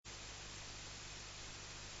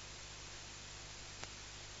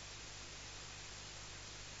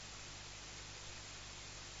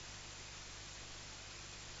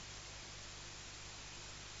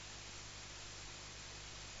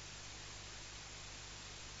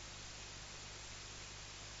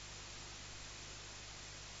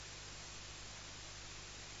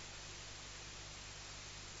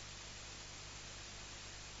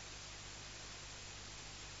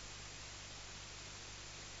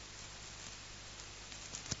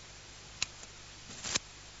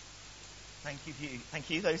Thank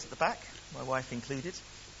you, those at the back, my wife included.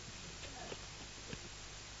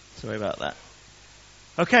 Sorry about that.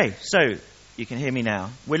 Okay, so you can hear me now.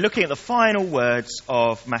 We're looking at the final words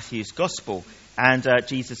of Matthew's Gospel and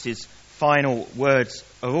Jesus' final words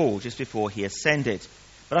of all just before he ascended.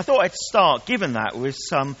 But I thought I'd start, given that, with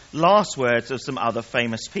some last words of some other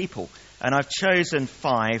famous people. And I've chosen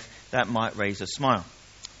 5 that might raise a smile.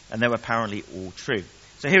 And they're apparently all true.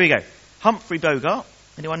 So here we go. Humphrey Bogart.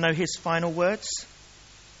 Anyone know his final words?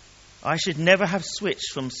 I should never have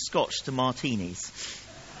switched from scotch to martinis.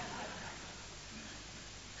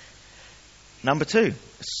 Number 2,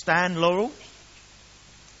 Stan Laurel.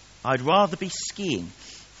 I'd rather be skiing.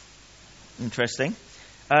 Interesting.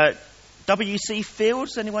 W.C.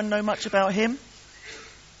 Fields, anyone know much about him?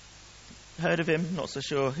 Heard of him? Not so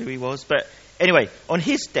sure who he was. But anyway, on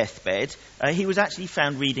his deathbed, he was actually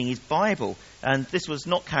found reading his Bible. And this was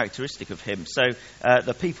not characteristic of him. So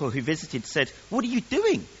the people who visited said, "What are you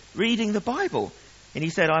doing, reading the Bible?" And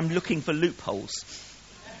he said, "I'm looking for loopholes."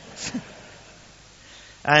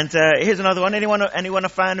 And here's another one. Anyone a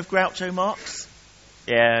fan of Groucho Marx?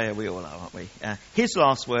 Yeah, we all are, aren't we? His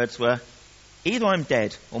last words were, "Either I'm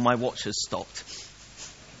dead or my watch has stopped."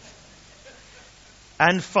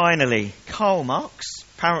 And finally, Karl Marx,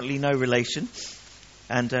 apparently no relation,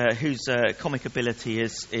 and whose comic ability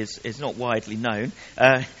is not widely known.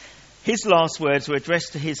 His last words were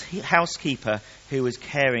addressed to his housekeeper who was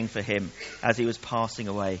caring for him as he was passing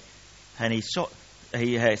away. And he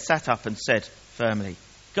sat up and said firmly,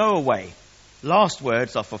 "Go away. Last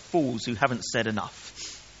words are for fools who haven't said enough."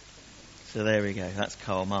 So there we go. That's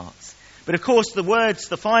Karl Marx. But of course,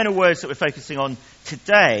 the final words that we're focusing on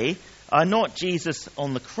today are not Jesus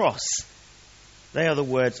on the cross. They are the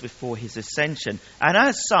words before his ascension. And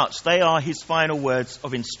as such, they are his final words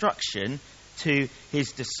of instruction to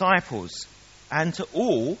his disciples and to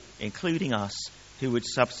all, including us, who would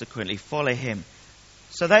subsequently follow him.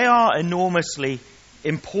 So they are enormously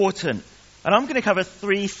important. And I'm going to cover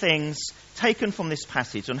 3 things taken from this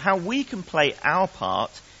passage on how we can play our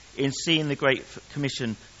part in seeing the Great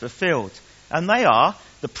Commission fulfilled. And they are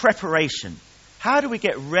the preparation. How do we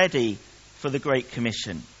get ready for the Great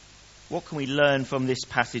Commission? What can we learn from this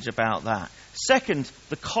passage about that? Second,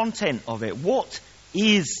 the content of it. What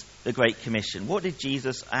is the Great Commission? What did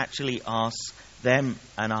Jesus actually ask them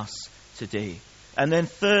and us to do? And then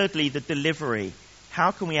thirdly, the delivery.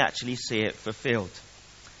 How can we actually see it fulfilled?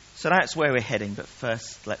 So that's where we're heading, but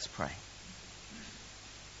first, let's pray.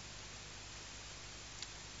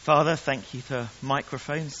 Father, thank you for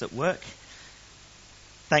microphones that work.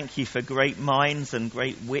 Thank you for great minds and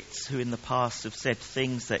great wits who in the past have said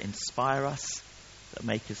things that inspire us, that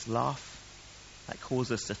make us laugh, that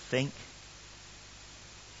cause us to think.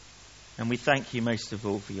 And we thank you most of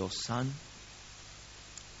all for your Son,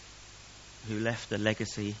 who left a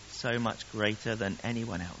legacy so much greater than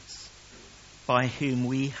anyone else, by whom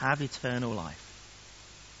we have eternal life,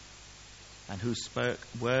 and who spoke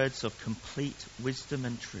words of complete wisdom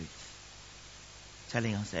and truth,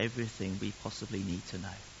 telling us everything we possibly need to know.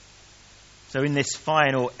 So in this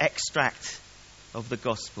final extract of the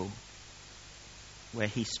gospel, where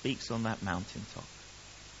he speaks on that mountaintop,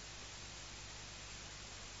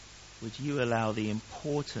 would you allow the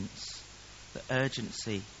importance, the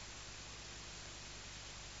urgency,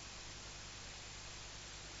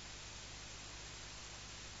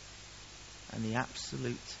 and the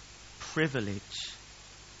absolute privilege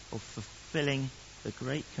of fulfilling the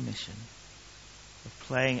Great Commission, of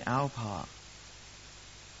playing our part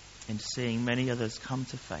in seeing many others come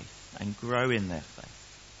to faith and grow in their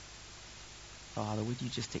faith. Father, would you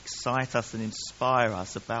just excite us and inspire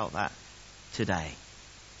us about that today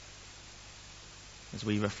as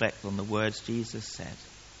we reflect on the words Jesus said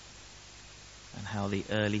and how the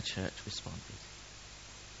early church responded.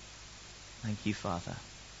 Thank you, Father.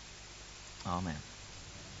 Amen.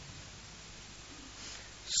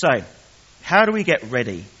 So, how do we get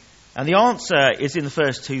ready? And the answer is in the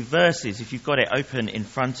first 2 verses, if you've got it open in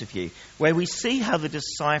front of you, where we see how the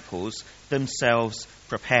disciples themselves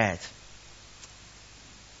prepared.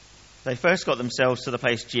 They first got themselves to the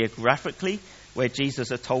place geographically where Jesus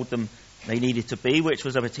had told them they needed to be, which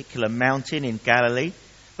was a particular mountain in Galilee.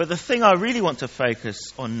 But the thing I really want to focus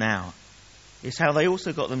on now is how they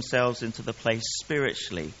also got themselves into the place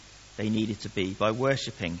spiritually they needed to be by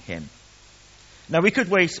worshipping him. Now, we could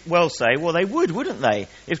well say, well, they would, wouldn't they?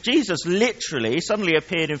 If Jesus literally suddenly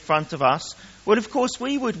appeared in front of us, well, of course,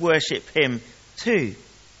 we would worship him too.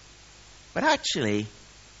 But actually,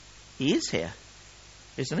 he is here,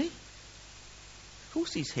 isn't he? Of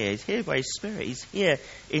course he's here. He's here by his Spirit. He's here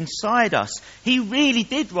inside us. He really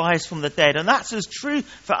did rise from the dead, and that's as true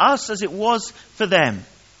for us as it was for them,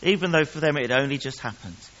 even though for them it had only just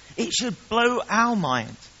happened. It should blow our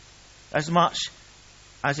mind as much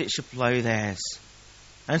as it should blow theirs.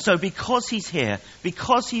 And so because he's here,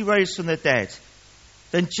 because he rose from the dead,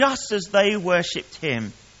 then just as they worshipped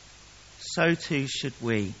him, so too should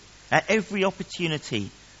we. At every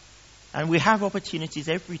opportunity. And we have opportunities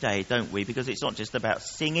every day, don't we? Because it's not just about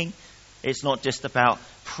singing. It's not just about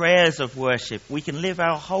prayers of worship. We can live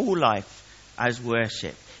our whole life as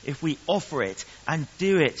worship if we offer it and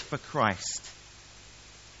do it for Christ.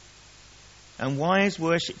 And why is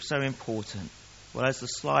worship so important? Well, as the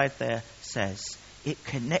slide there says, it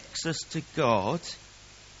connects us to God.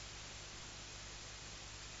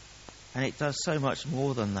 And it does so much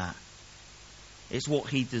more than that. It's what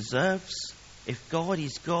he deserves. If God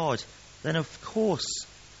is God, then of course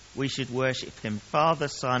we should worship him, Father,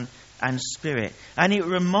 Son, and Spirit. And it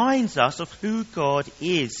reminds us of who God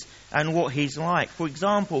is and what he's like. For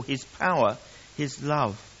example, his power, his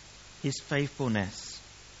love, his faithfulness.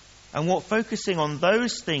 And what focusing on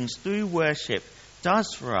those things through worship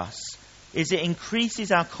does for us is it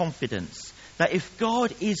increases our confidence that if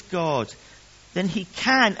God is God, then he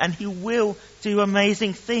can and he will do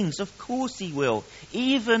amazing things. Of course he will,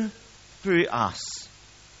 even through us.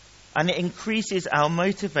 And it increases our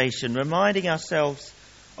motivation, reminding ourselves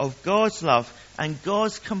of God's love and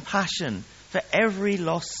God's compassion for every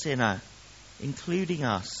lost sinner, including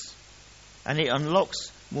us. And it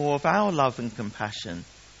unlocks more of our love and compassion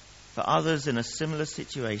for others in a similar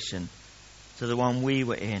situation to the one we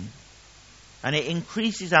were in. And it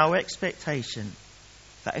increases our expectation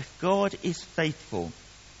that if God is faithful,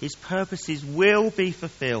 his purposes will be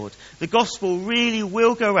fulfilled. The gospel really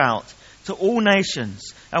will go out to all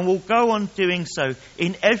nations and will go on doing so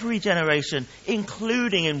in every generation,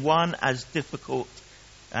 including in one as difficult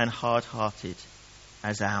and hard-hearted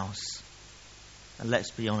as ours. And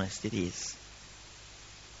let's be honest, it is.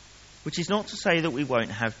 Which is not to say that we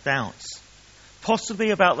won't have doubts,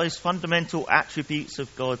 possibly about those fundamental attributes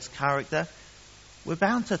of God's character. We're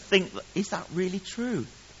bound to think, is that really true?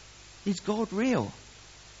 Is God real?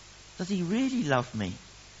 Does he really love me?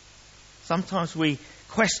 Sometimes we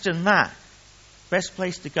question that. Best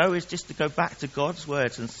place to go is just to go back to God's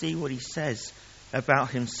words and see what he says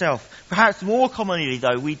about himself. Perhaps more commonly,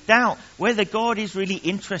 though, we doubt whether God is really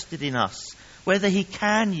interested in us, whether he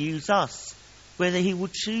can use us, whether he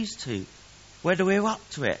would choose to, whether we're up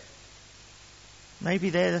to it. Maybe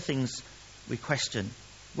they're the things we question,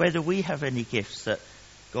 whether we have any gifts that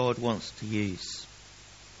God wants to use.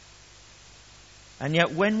 And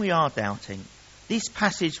yet when we are doubting, this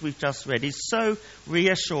passage we've just read is so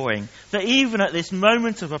reassuring that even at this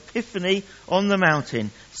moment of epiphany on the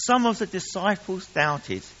mountain, some of the disciples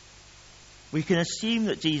doubted. We can assume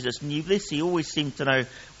that Jesus knew this. He always seemed to know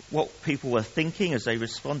what people were thinking as they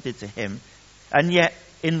responded to him. And yet,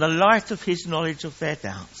 in the light of his knowledge of their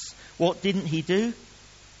doubts, what didn't he do?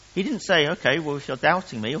 He didn't say, okay, well, if you're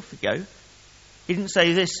doubting me, off you go. He didn't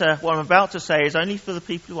say this, what I'm about to say is only for the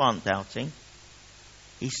people who aren't doubting.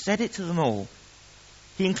 He said it to them all.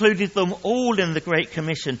 He included them all in the Great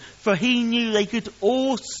Commission, for he knew they could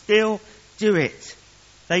all still do it.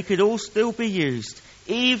 They could all still be used,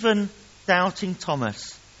 even doubting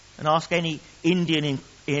Thomas. And ask any Indian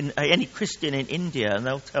any Christian in India, and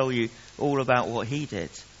they'll tell you all about what he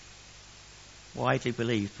did. Widely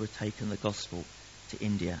believed to have taken the gospel to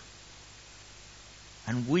India.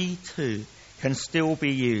 And we too can still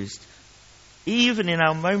be used, even in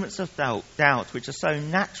our moments of doubt, which are so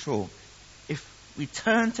natural. If we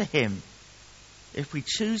turn to him, if we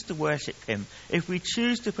choose to worship him, if we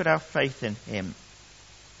choose to put our faith in him,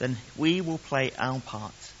 then we will play our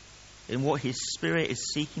part in what his Spirit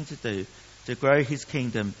is seeking to do to grow his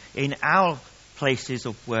kingdom in our places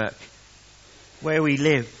of work, where we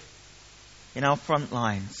live, in our front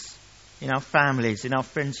lines, in our families, in our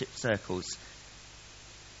friendship circles,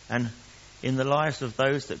 and in the lives of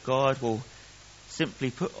those that God will simply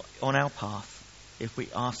put on our path if we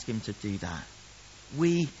ask him to do that.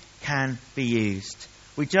 We can be used.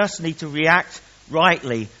 We just need to react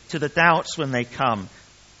rightly to the doubts when they come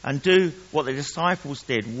and do what the disciples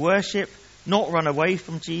did. Worship, not run away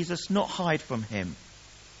from Jesus, not hide from him.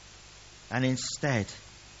 And instead,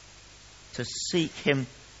 to seek him,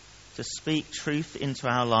 to speak truth into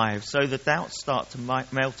our lives so the doubts start to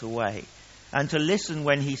melt away. And to listen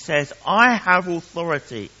when he says, I have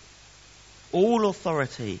authority. All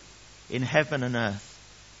authority in heaven and earth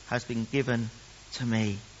has been given to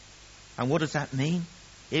me. And what does that mean?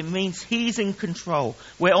 It means he's in control.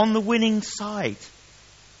 We're on the winning side.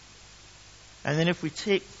 And then if we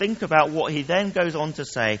think about what he then goes on to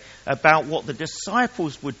say about what the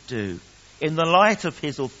disciples would do in the light of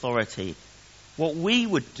his authority, what we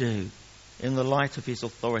would do in the light of his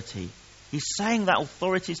authority, he's saying that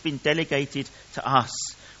authority has been delegated to us,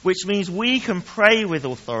 which means we can pray with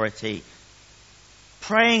authority,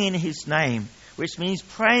 praying in his name, which means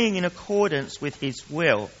praying in accordance with his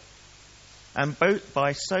will. And both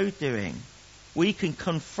by so doing, we can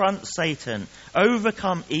confront Satan,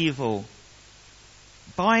 overcome evil,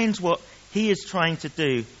 bind what he is trying to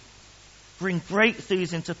do, bring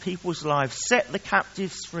breakthroughs into people's lives, set the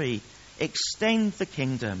captives free, extend the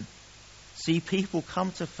kingdom, see people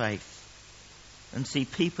come to faith, and see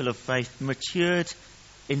people of faith matured,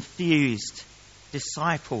 enthused,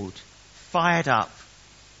 discipled, fired up,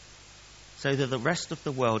 so that the rest of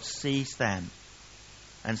the world sees them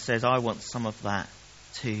and says, I want some of that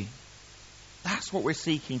too. That's what we're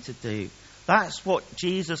seeking to do. That's what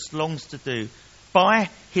Jesus longs to do by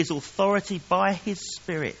his authority, by his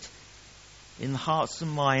Spirit, in the hearts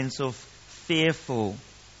and minds of fearful,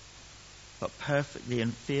 but perfectly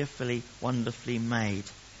and fearfully, wonderfully made,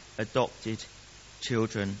 adopted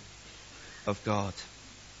children of God.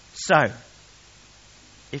 So,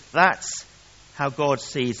 if that's how God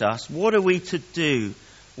sees us, what are we to do?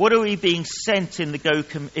 What are we being sent in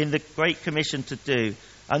the Great Commission to do?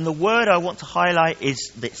 And the word I want to highlight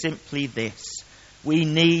is simply this. We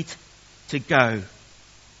need to go.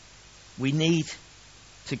 We need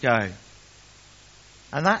to go.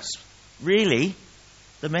 And that's really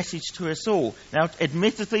the message to us all. Now,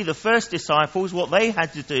 admittedly, the first disciples, what they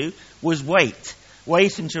had to do was wait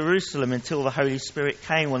in Jerusalem until the Holy Spirit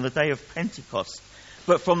came on the day of Pentecost.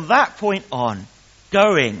 But from that point on,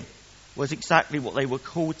 going was exactly what they were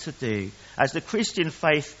called to do. As the Christian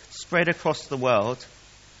faith spread across the world,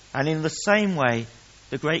 and in the same way,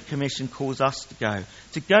 the Great Commission calls us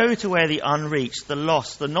to go to where the unreached, the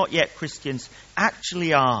lost, the not yet Christians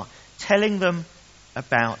actually are, telling them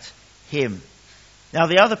about him. Now,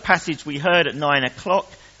 the other passage we heard at 9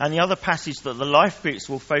 o'clock, and the other passage that the life groups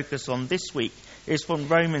will focus on this week, is from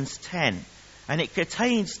Romans 10. And it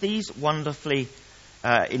contains these wonderfully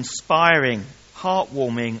inspiring,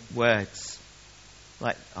 heartwarming words.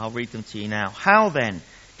 Like, I'll read them to you now. How then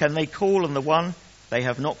can they call on the one they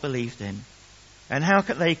have not believed in? And how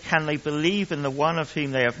can they believe in the one of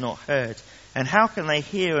whom they have not heard? And how can they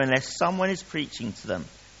hear unless someone is preaching to them?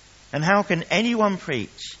 And how can anyone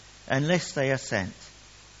preach unless they are sent?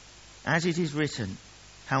 As it is written,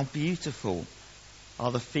 how beautiful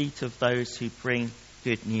are the feet of those who bring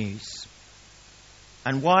good news.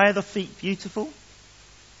 And why are the feet beautiful?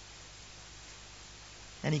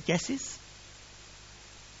 Any guesses?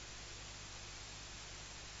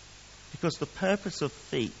 Because the purpose of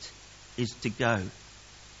feet is to go.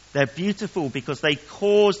 They're beautiful because they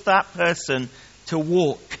cause that person to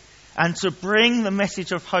walk and to bring the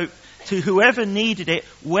message of hope to whoever needed it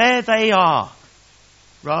where they are,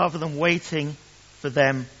 rather than waiting for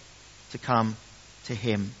them to come to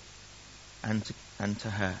him and to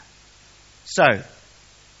her. So,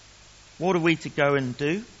 what are we to go and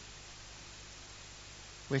do?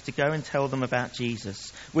 We're to go and tell them about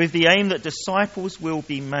Jesus, with the aim that disciples will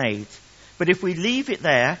be made. But if we leave it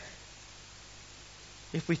there,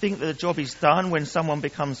 if we think that the job is done when someone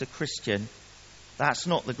becomes a Christian, that's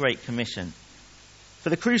not the Great Commission. For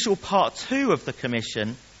the crucial part 2 of the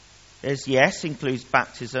Commission includes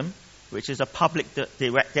baptism, which is a public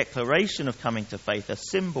declaration of coming to faith, a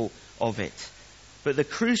symbol of it. But the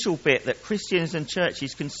crucial bit that Christians and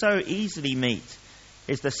churches can so easily meet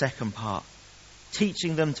is the second part,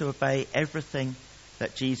 teaching them to obey everything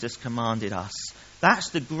that Jesus commanded us. That's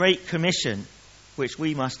the Great Commission, which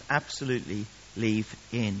we must absolutely leave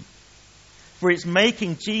in. For it's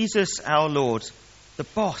making Jesus our Lord the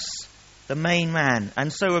boss, the main man.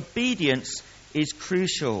 And so obedience is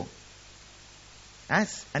crucial.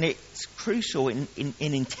 And it's crucial in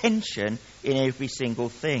intention in every single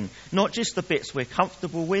thing. Not just the bits we're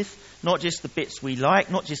comfortable with, not just the bits we like,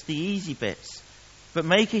 not just the easy bits, but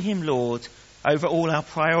making him Lord over all our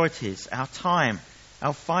priorities, our time,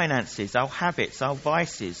 our finances, our habits, our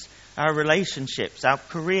vices, our relationships, our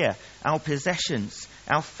career, our possessions,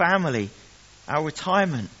 our family, our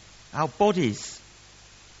retirement, our bodies,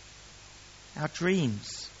 our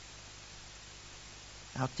dreams,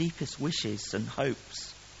 our deepest wishes and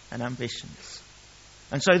hopes and ambitions.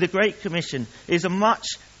 And so the Great Commission is as much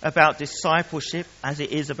about discipleship as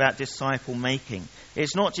it is about disciple making.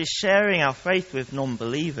 It's not just sharing our faith with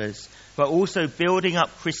non-believers, but also building up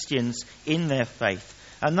Christians in their faith.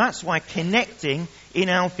 And that's why connecting in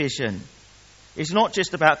our vision is not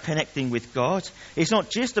just about connecting with God. It's not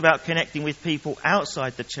just about connecting with people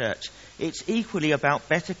outside the church. It's equally about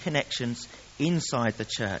better connections inside the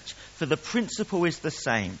church. For the principle is the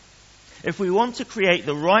same. If we want to create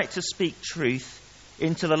the right to speak truth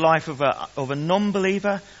into the life of a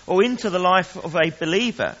non-believer or into the life of a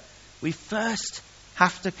believer, we first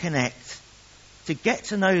have to connect, to get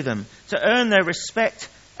to know them, to earn their respect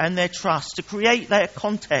and their trust, to create their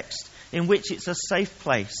context in which it's a safe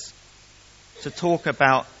place to talk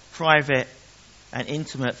about private and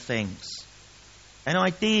intimate things. And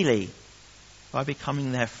ideally, by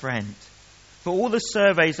becoming their friend. For all the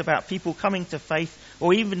surveys about people coming to faith,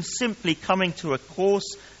 or even simply coming to a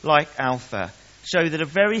course like Alpha, show that a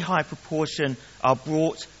very high proportion are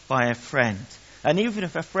brought by a friend. And even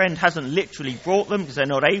if a friend hasn't literally brought them because they're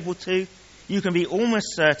not able to, you can be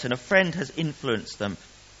almost certain a friend has influenced them,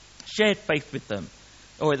 shared faith with them,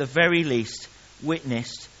 or at the very least,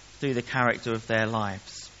 witnessed through the character of their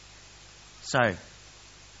lives. So,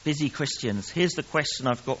 busy Christians, here's the question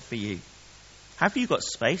I've got for you. Have you got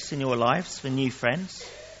space in your lives for new friends?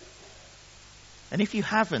 And if you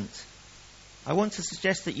haven't, I want to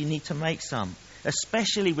suggest that you need to make some,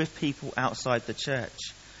 especially with people outside the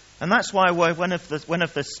church. And that's why one of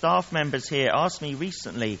the staff members here asked me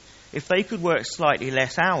recently if they could work slightly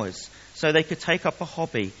less hours so they could take up a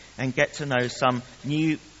hobby and get to know some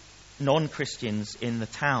new non-Christians in the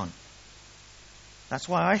town. That's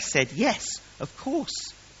why I said, yes, of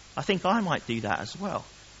course. I think I might do that as well.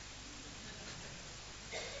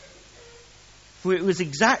 For it was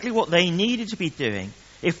exactly what they needed to be doing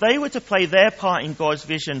if they were to play their part in God's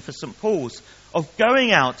vision for St. Paul's of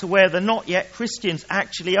going out to where the not yet Christians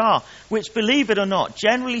actually are, which, believe it or not,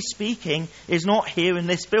 generally speaking, is not here in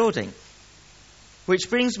this building. Which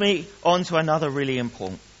brings me on to another really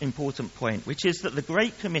important point, which is that the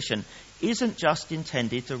Great Commission isn't just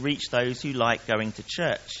intended to reach those who like going to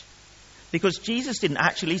church. Because Jesus didn't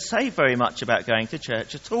actually say very much about going to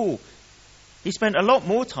church at all. He spent a lot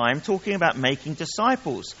more time talking about making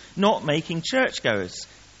disciples, not making churchgoers.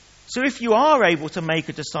 So if you are able to make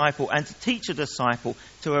a disciple and to teach a disciple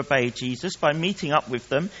to obey Jesus by meeting up with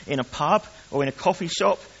them in a pub or in a coffee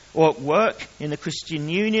shop or at work, in the Christian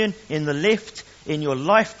Union, in the lift, in your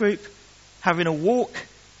life group, having a walk,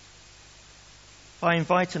 by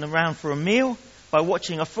inviting them around for a meal, by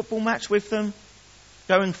watching a football match with them,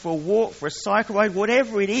 going for a walk, for a cycle ride,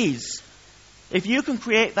 whatever it is, if you can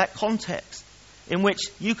create that context in which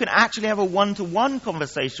you can actually have a one-to-one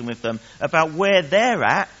conversation with them about where they're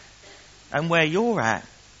at and where you're at,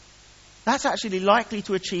 that's actually likely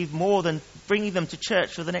to achieve more than bringing them to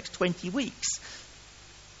church for the next 20 weeks.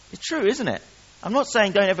 It's true, isn't it? I'm not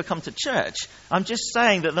saying don't ever come to church. I'm just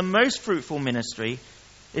saying that the most fruitful ministry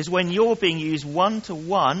is when you're being used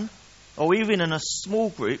one-to-one or even in a small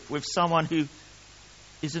group with someone who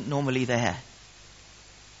isn't normally there.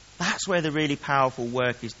 That's where the really powerful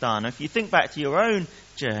work is done. If you think back to your own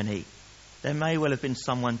journey, there may well have been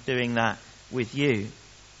someone doing that with you.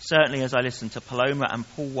 Certainly as I listened to Paloma and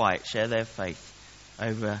Paul White share their faith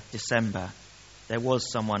over December, there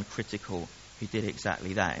was someone critical who did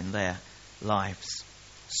exactly that in their lives.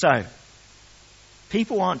 So,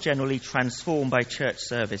 people aren't generally transformed by church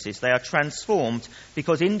services. They are transformed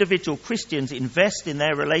because individual Christians invest in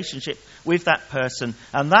their relationship with that person,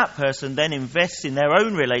 and that person then invests in their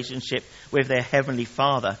own relationship with their Heavenly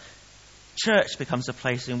Father. Church becomes a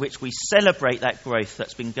place in which we celebrate that growth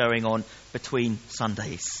that's been going on between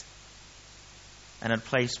Sundays, and a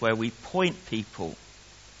place where we point people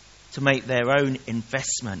to make their own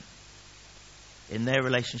investment in their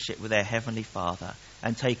relationship with their Heavenly Father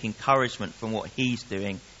and take encouragement from what He's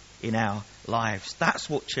doing in our lives. That's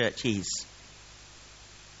what church is.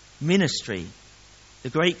 Ministry, the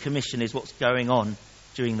Great Commission, is what's going on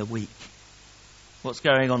during the week. What's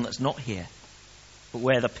going on that's not here, but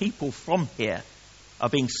where the people from here are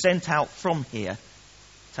being sent out from here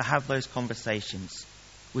to have those conversations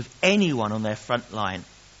with anyone on their front line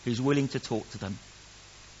who's willing to talk to them,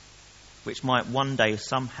 which might one day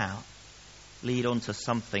somehow lead on to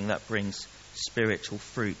something that brings spiritual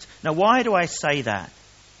fruit. Now, why do I say that?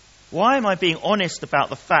 Why am I being honest about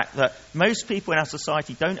the fact that most people in our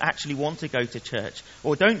society don't actually want to go to church,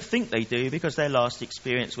 or don't think they do because their last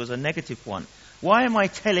experience was a negative one? Why am I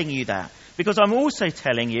telling you that? Because I'm also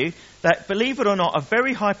telling you that, believe it or not, a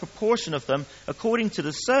very high proportion of them, according to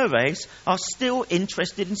the surveys, are still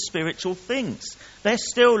interested in spiritual things. They're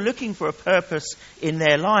still looking for a purpose in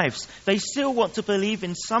their lives. They still want to believe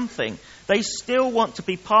in something. They still want to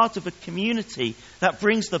be part of a community that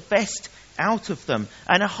brings the best out of them.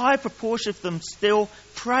 And a high proportion of them still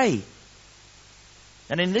pray.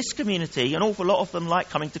 And in this community, an awful lot of them like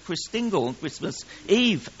coming to Christingle on Christmas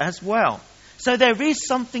Eve as well. So there is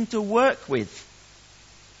something to work with.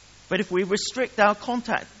 But if we restrict our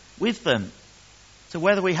contact with them to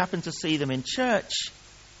whether we happen to see them in church,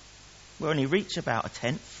 we only reach about a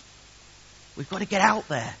tenth. We've got to get out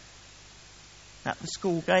there. At the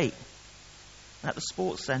school gate, at the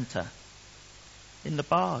sports centre, in the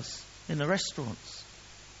bars, in the restaurants,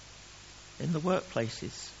 in the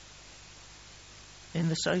workplaces, in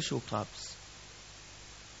the social clubs,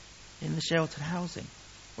 in the sheltered housing,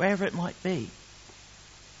 wherever it might be.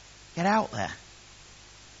 Get out there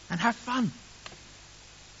and have fun.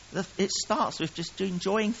 It starts with just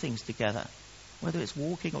enjoying things together, whether it's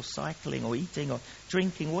walking or cycling or eating or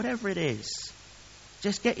drinking, whatever it is.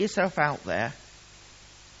 Just get yourself out there.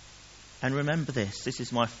 And remember this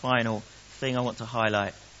is my final thing I want to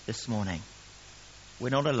highlight this morning. We're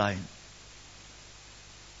not alone.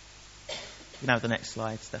 You can have the next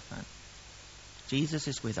slide, Stefan. Jesus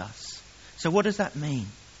is with us. So what does that mean?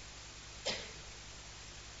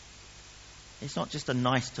 It's not just a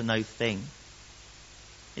nice to know thing.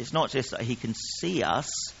 It's not just that he can see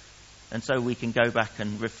us and so we can go back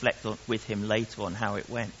and reflect with him later on how it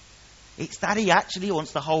went. It's that he actually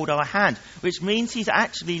wants to hold our hand, which means he's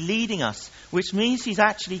actually leading us, which means he's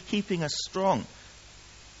actually keeping us strong.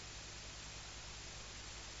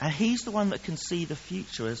 And he's the one that can see the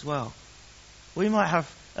future as well. We might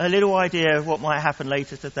have a little idea of what might happen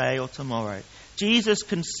later today or tomorrow. Jesus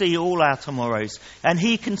can see all our tomorrows, and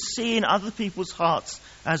he can see in other people's hearts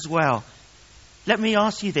as well. Let me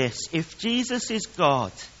ask you this. If Jesus is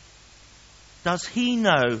God, does he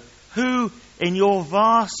know who in your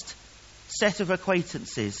vast set of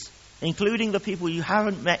acquaintances, including the people you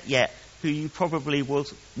haven't met yet, who you probably will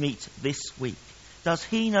meet this week, does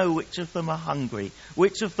he know which of them are hungry,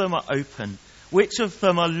 which of them are open, which of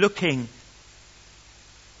them are looking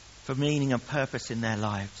for meaning and purpose in their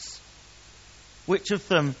lives? Which of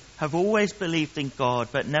them have always believed in God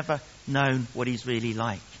but never known what he's really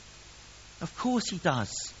like? Of course he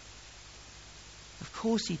does. Of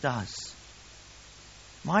course he does.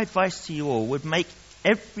 My advice to you all would make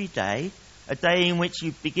every day a day in which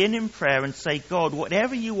you begin in prayer and say, God,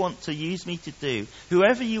 whatever you want to use me to do,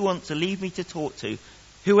 whoever you want to lead me to talk to,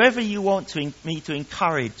 whoever you want me to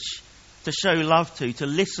encourage, to show love to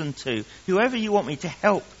listen to, whoever you want me to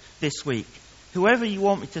help this week, whoever you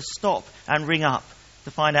want me to stop and ring up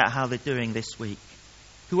to find out how they're doing this week,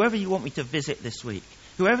 whoever you want me to visit this week,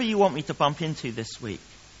 whoever you want me to bump into this week,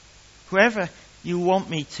 whoever you want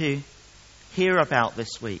me to hear about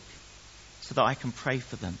this week so that I can pray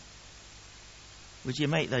for them. Would you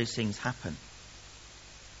make those things happen?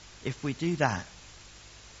 If we do that,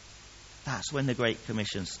 that's when the Great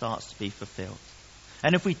Commission starts to be fulfilled.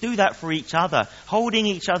 And if we do that for each other, holding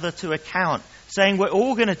each other to account, saying we're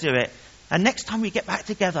all going to do it, and next time we get back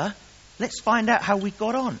together, let's find out how we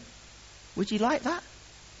got on. Would you like that?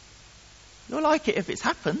 You'll like it if it's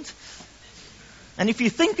happened. And if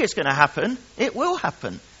you think it's going to happen, it will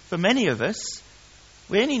happen. For many of us,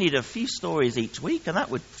 we only need a few stories each week, and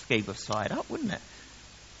that would keep us side up, wouldn't it?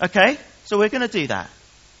 Okay, so we're going to do that.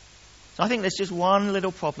 So I think there's just one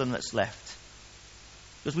little problem that's left.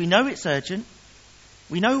 Because we know it's urgent.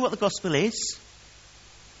 We know what the gospel is.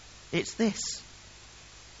 It's this.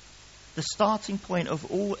 The starting point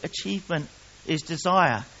of all achievement is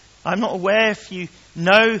desire. I'm not aware if you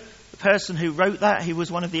know the person who wrote that. He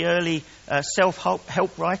was one of the early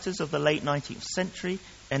self-help writers of the late 19th century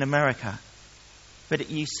in America. But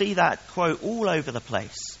you see that quote all over the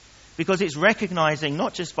place. Because it's recognizing,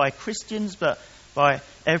 not just by Christians, but by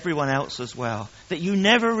everyone else as well, that you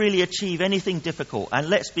never really achieve anything difficult. And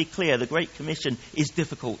let's be clear, the Great Commission is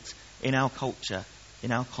difficult in our culture,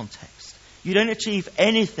 in our context. You don't achieve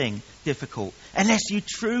anything difficult unless you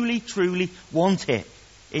truly, truly want it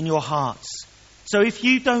in your hearts. So if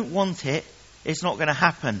you don't want it, it's not going to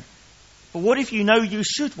happen. But what if you know you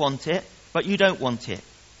should want it, but you don't want it?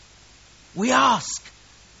 We ask.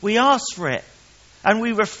 We ask for it. And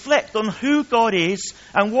we reflect on who God is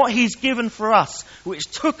and what he's given for us, which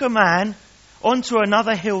took a man onto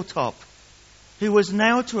another hilltop, who was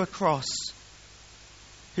nailed to a cross,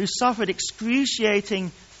 who suffered excruciating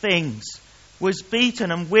things, was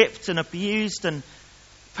beaten and whipped and abused and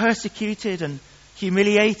persecuted and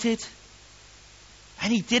humiliated.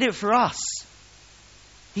 And he did it for us.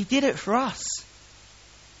 He did it for us.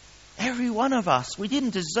 Every one of us. We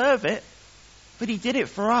didn't deserve it, but he did it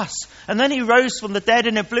for us. And then he rose from the dead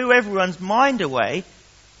and it blew everyone's mind away.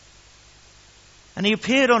 And he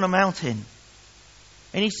appeared on a mountain.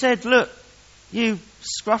 And he said, look, you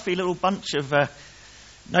scruffy little bunch of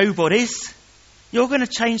nobodies, you're going to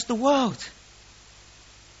change the world.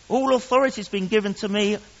 All authority has been given to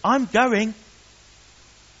me. I'm going.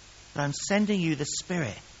 But I'm sending you the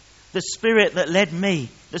Spirit that led me,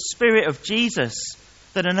 the Spirit of Jesus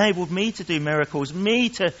that enabled me to do miracles, me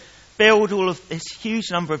to build all of this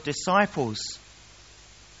huge number of disciples.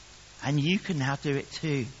 And you can now do it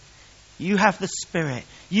too. You have the Spirit.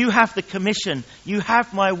 You have the commission. You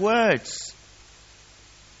have my words.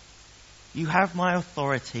 You have my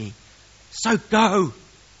authority. So go.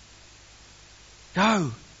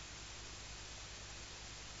 Go.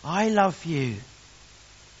 I love you.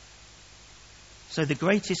 So the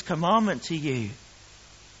greatest commandment to you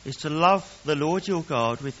is to love the Lord your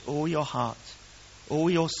God with all your heart, all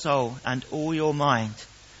your soul, and all your mind.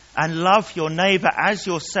 And love your neighbour as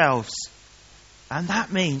yourselves. And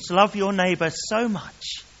that means love your neighbour so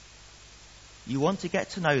much you want to get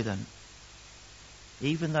to know them.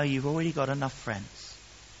 Even though you've already got enough friends,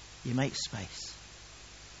 you make space.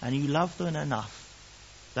 And you love them enough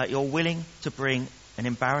that you're willing to bring an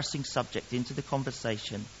embarrassing subject into the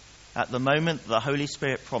conversation at the moment the Holy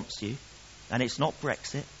Spirit prompts you. And it's not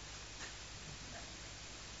Brexit.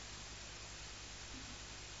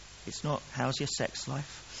 It's not, how's your sex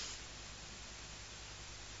life?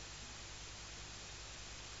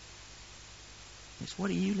 It's, what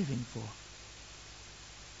are you living for?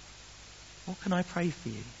 What can I pray for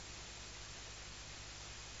you?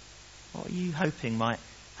 What are you hoping might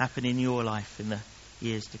happen in your life in the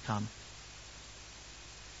years to come?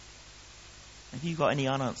 Have you got any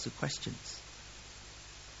unanswered questions?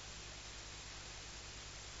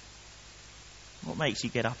 What makes you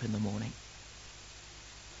get up in the morning?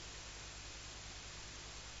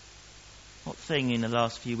 What thing in the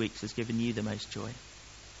last few weeks has given you the most joy?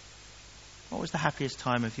 What was the happiest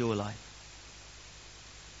time of your life?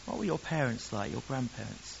 What were your parents like, your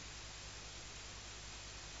grandparents?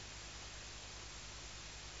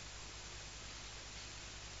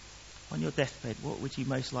 On your deathbed, what would you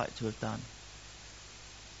most like to have done?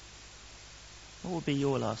 What would be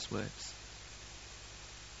your last words?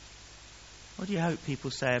 What do you hope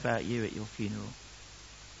people say about you at your funeral?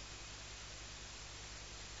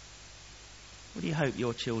 What do you hope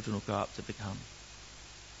your children will grow up to become?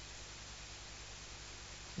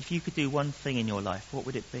 If you could do one thing in your life, what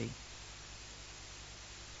would it be?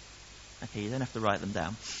 Okay, you don't have to write them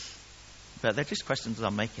down. But they're just questions that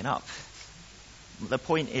I'm making up. The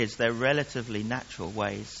point is, they're relatively natural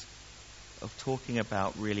ways of talking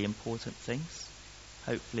about really important things,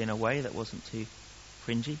 hopefully in a way that wasn't too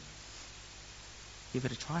cringy. Give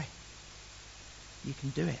it a try. You can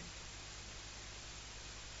do it.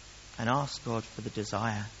 And ask God for the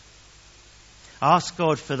desire. Ask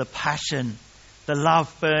God for the passion, the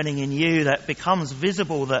love burning in you that becomes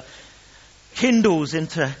visible, that kindles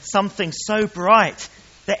into something so bright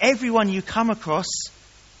that everyone you come across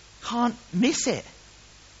can't miss it.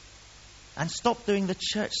 And stop doing the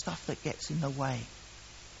church stuff that gets in the way.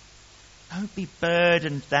 Don't be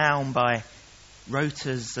burdened down by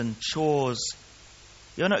rotas and chores.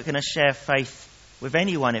 You're not going to share faith with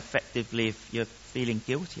anyone effectively if you're feeling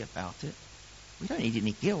guilty about it. We don't need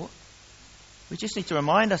any guilt. We just need to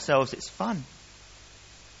remind ourselves it's fun.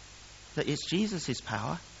 That it's Jesus'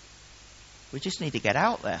 power. We just need to get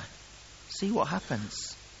out there. See what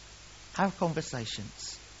happens. Have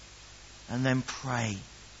conversations. And then pray.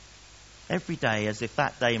 Every day as if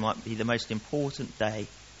that day might be the most important day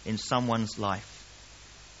in someone's life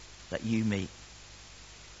that you meet.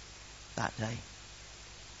 That day.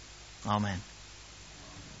 Amen.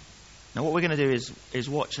 Now what we're going to do is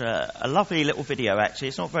watch a lovely little video actually.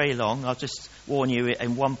 It's not very long. I'll just warn you,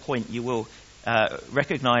 in one point you will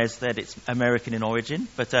recognise that it's American in origin,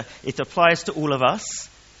 but it applies to all of us.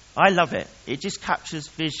 I love it. It just captures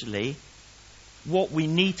visually what we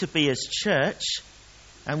need to be as church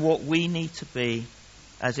and what we need to be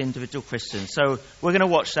as individual Christians. So we're going to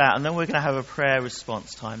watch that and then we're going to have a prayer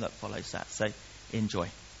response time that follows that. So enjoy.